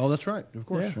Wisconsin. Oh, that's right. Of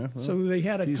course. Yeah. Well, so they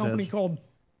had a company heads. called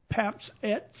Pabst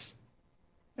Etz,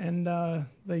 and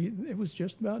it was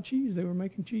just about cheese. They were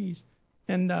making cheese,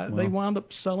 and they wound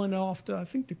up selling it off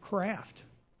to Kraft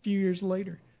a few years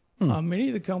later. Many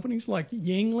of the companies like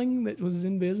Yingling that was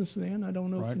in business then, I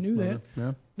don't know if you knew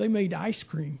that, they made ice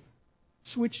cream,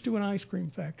 switched to an ice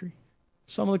cream factory.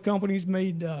 Some of the companies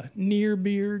made near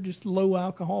beer, just low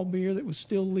alcohol beer that was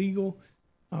still legal.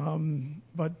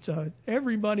 But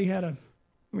everybody had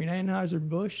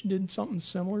Anheuser-Busch did something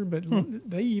similar, but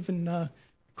they even,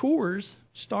 Coors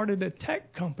started a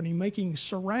tech company making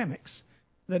ceramics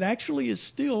that actually is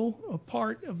still a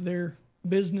part of their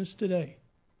business today.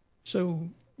 So,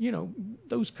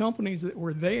 those companies that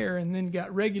were there and then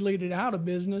got regulated out of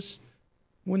business,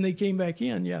 when they came back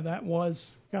in, that was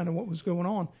kind of what was going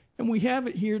on. And we have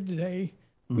it here today.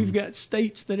 We've got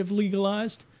states that have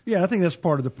legalized. Yeah, I think that's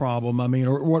part of the problem.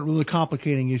 Or what are the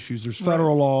complicating issues? There's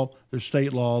federal law, there's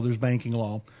state law, there's banking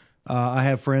law. I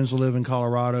have friends who live in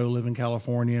Colorado, live in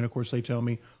California, and of course they tell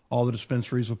me all the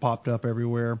dispensaries have popped up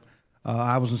everywhere.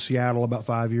 I was in Seattle about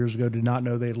 5 years ago, did not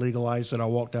know they had legalized it. I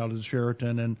walked out of the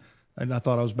Sheraton and I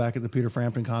thought I was back at the Peter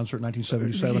Frampton concert in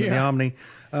 1977 at the Omni.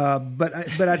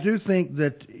 But I do think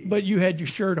that... But you had your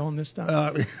shirt on this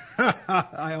time.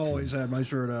 I always had my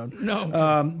shirt on.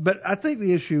 No. But I think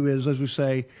the issue is, as we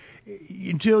say,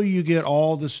 until you get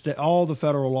all the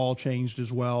federal law changed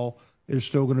as well, there's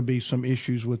still going to be some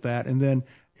issues with that. And then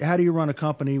how do you run a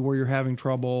company where you're having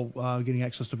trouble getting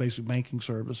access to basic banking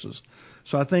services?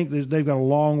 So I think they've got a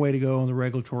long way to go in the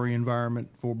regulatory environment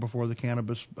before the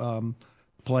cannabis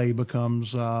play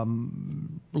becomes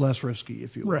less risky,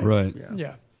 if you will. Right.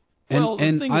 Yeah. Well,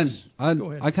 and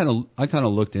I kind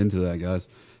of looked into that, guys.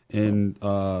 And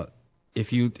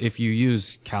if you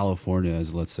use California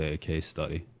as, let's say, a case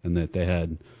study, and that they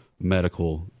had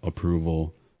medical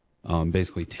approval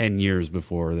basically 10 years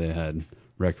before they had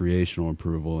recreational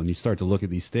approval, and you start to look at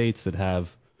these states that have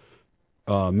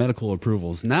medical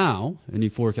approvals now, and you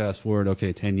forecast forward,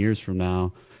 10 years from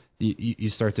now, you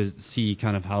start to see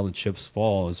kind of how the chips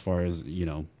fall as far as,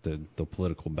 the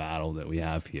political battle that we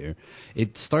have here.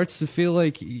 It starts to feel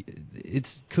like it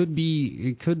could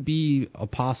be a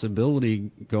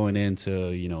possibility going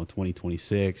into,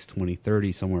 2026,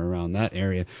 2030, somewhere around that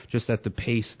area, just at the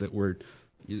pace that we're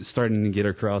starting to get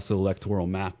across the electoral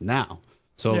map now.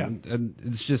 So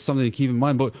it's just something to keep in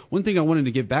mind. But one thing I wanted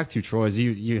to get back to, Troy, is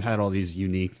you had all these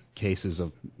unique cases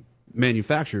of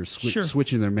manufacturers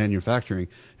switching their manufacturing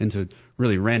into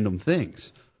really random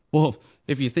things. Well,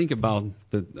 if you think about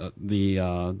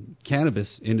the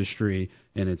cannabis industry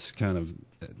and its kind of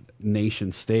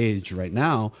nation stage right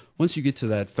now, once you get to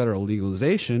that federal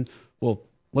legalization, well,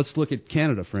 let's look at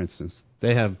Canada, for instance.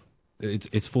 They have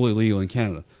it's fully legal in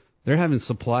Canada. They're having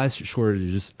supply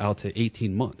shortages out to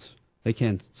 18 months. They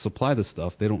can't supply the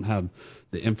stuff. They don't have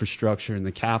the infrastructure and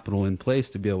the capital in place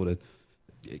to be able to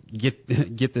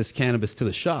get this cannabis to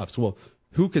the shops. Well,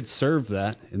 who could serve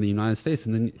that in the United States?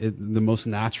 And then the most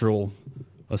natural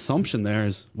assumption there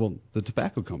is, well, the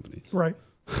tobacco companies. Right.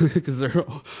 Because they're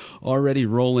already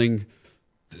rolling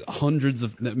hundreds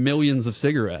of millions of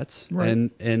cigarettes. Right.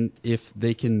 And if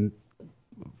they can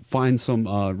find some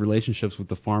relationships with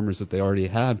the farmers that they already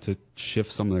have to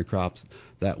shift some of their crops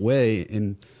that way,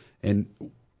 and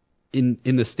in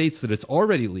the states that it's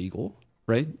already legal,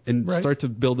 right, and start to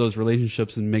build those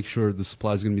relationships and make sure the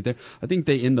supply is going to be there, I think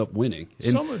they end up winning.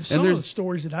 And, some of the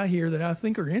stories that I hear that I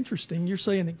think are interesting, you're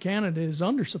saying that Canada is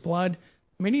undersupplied.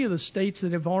 Many of the states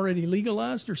that have already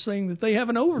legalized are saying that they have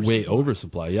an oversupply. Way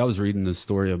oversupply. Yeah, I was reading this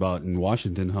story about in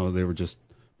Washington how they were just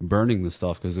burning the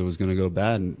stuff because it was going to go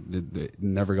bad, and it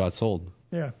never got sold.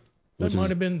 Yeah, that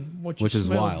might have been what you smelled,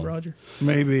 wild. Roger.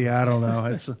 Maybe, I don't know.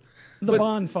 It's the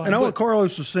bonfire. And I want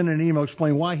Carlos to send an email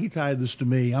explain why he tied this to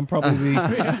me. I'm probably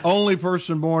the only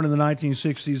person born in the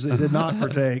 1960s that did not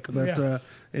partake. But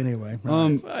anyway,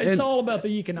 it's all about the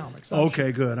economics.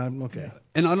 Okay, good. I'm okay.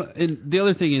 And the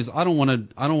other thing is, I don't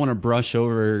want to brush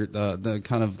over the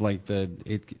kind of like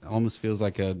it almost feels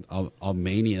like a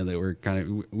mania that we're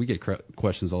kind of we get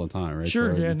questions all the time, right?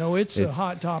 Sure, it's a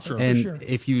hot topic. And for sure.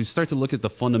 If you start to look at the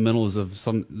fundamentals of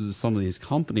some of these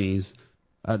companies.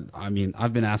 I mean,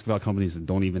 I've been asked about companies that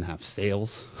don't even have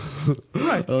sales.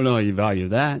 Right. I don't know how you value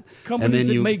that. Companies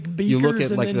that make beakers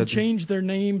and then change their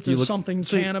name to something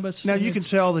cannabis. Now, you can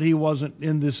tell that he wasn't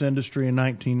in this industry in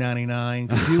 1999.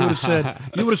 'Cause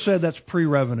you would have said that's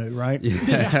pre-revenue, right?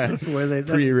 Yeah. That's the way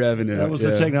pre-revenue. That was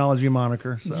the technology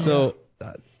moniker. So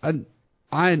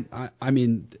I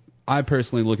mean, I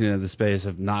personally, looking at the space,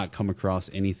 have not come across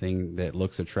anything that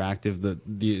looks attractive.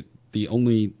 The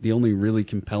only really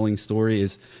compelling story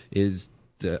is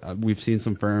we've seen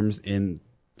some firms in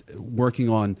working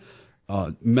on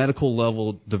medical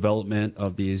level development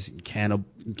of these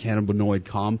cannabinoid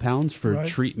compounds for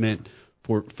treatment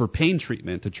for pain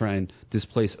treatment to try and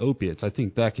displace opiates. I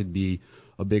think that could be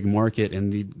a big market,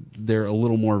 and they're a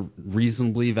little more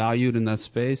reasonably valued in that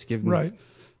space.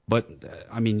 But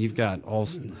I mean, you got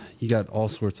all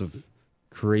sorts of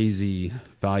crazy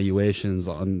valuations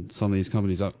on some of these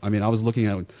companies. I mean, I was looking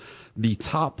at the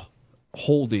top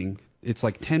holding. It's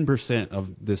like 10% of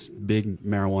this big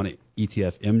marijuana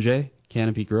ETF, MJ,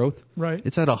 Canopy Growth. Right.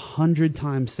 It's at 100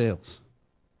 times sales.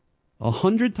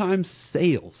 100 times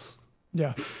sales.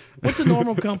 Yeah. What's a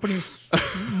normal company's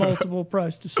multiple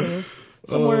price to sales?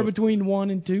 Somewhere between 1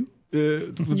 and 2.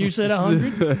 You said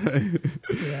 100?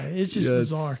 Yeah, it's just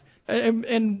bizarre.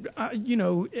 And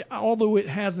although it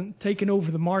hasn't taken over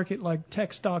the market like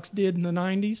tech stocks did in the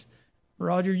 90s,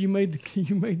 Roger, you made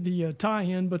the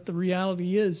tie-in, but the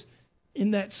reality is,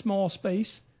 in that small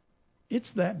space, it's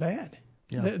that bad.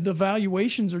 Yeah. The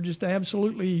valuations are just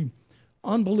absolutely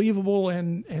unbelievable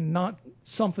and not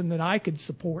something that I could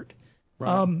support.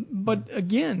 Right. But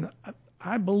again,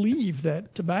 I believe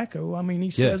that tobacco, I mean,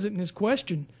 he says it in his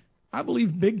question, I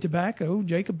believe big tobacco,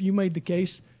 Jacob, you made the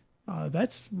case,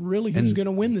 that's really who's going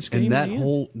to win this game.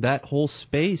 And that whole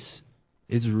space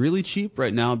is really cheap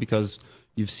right now because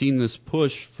you've seen this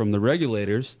push from the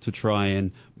regulators to try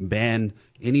and ban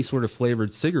any sort of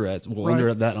flavored cigarettes. Well,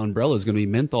 under that umbrella is going to be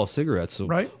menthol cigarettes. So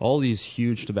all these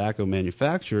huge tobacco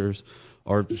manufacturers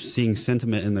are seeing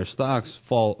sentiment in their stocks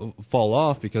fall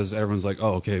off because everyone's like,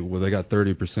 oh, okay, well, they got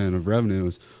 30% of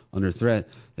revenues under threat.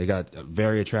 They got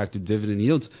very attractive dividend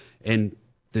yields. And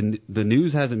the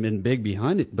news hasn't been big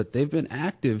behind it, but they've been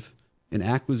active in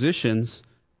acquisitions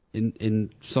in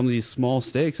some of these small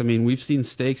stakes. I mean, we've seen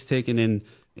stakes taken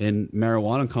in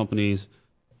marijuana companies,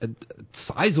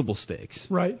 sizable stakes,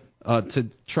 to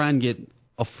try and get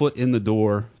a foot in the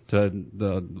door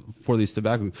for these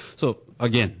tobacco. So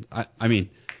again, I mean,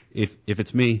 if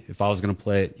it's me, if I was going to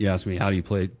play it, you ask me, how do you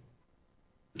play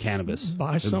cannabis?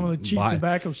 Buy some of the cheap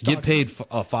tobacco stocks. Get paid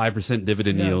a 5%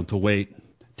 dividend yield to wait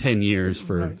 10 years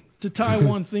for. Right. To tie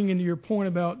one thing into your point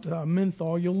about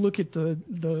menthol, you'll look at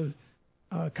the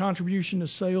contribution to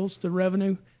sales, to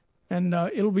revenue, and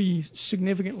it'll be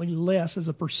significantly less as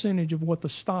a percentage of what the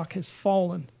stock has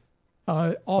fallen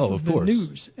off of the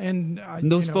news. And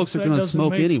those folks are going to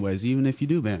smoke anyways, even if you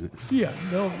do ban it. Yeah,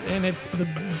 and if the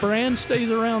brand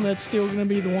stays around, that's still going to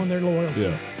be the one they're loyal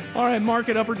to. All right,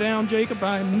 market up or down, Jacob.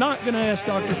 I'm not going to ask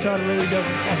Dr. Tutterow. He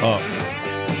doesn't.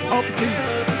 Up to you.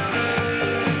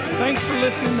 Thanks for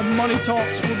listening to Money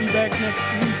Talks. We'll be back next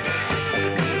week.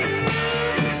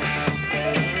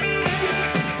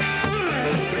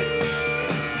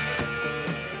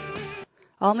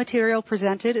 All material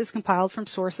presented is compiled from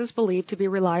sources believed to be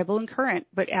reliable and current,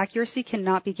 but accuracy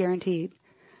cannot be guaranteed.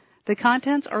 The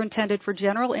contents are intended for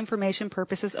general information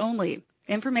purposes only.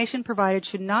 Information provided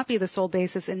should not be the sole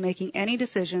basis in making any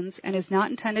decisions and is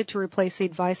not intended to replace the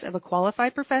advice of a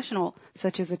qualified professional,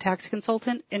 such as a tax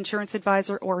consultant, insurance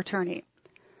advisor, or attorney.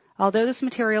 Although this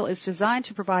material is designed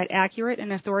to provide accurate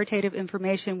and authoritative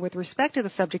information with respect to the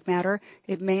subject matter,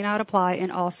 it may not apply in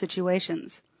all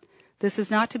situations. This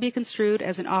is not to be construed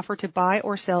as an offer to buy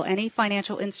or sell any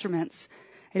financial instruments.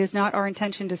 It is not our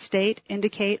intention to state,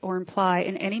 indicate, or imply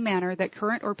in any manner that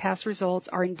current or past results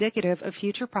are indicative of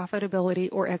future profitability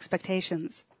or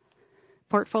expectations.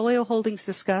 Portfolio holdings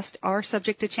discussed are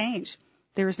subject to change.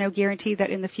 There is no guarantee that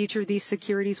in the future these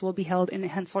securities will be held in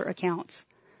Hensler accounts.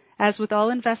 As with all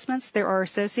investments, there are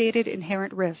associated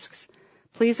inherent risks.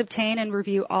 Please obtain and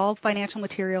review all financial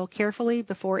material carefully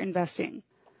before investing.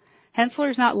 Hensler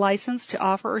is not licensed to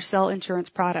offer or sell insurance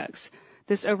products.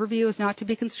 This overview is not to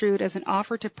be construed as an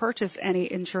offer to purchase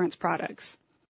any insurance products.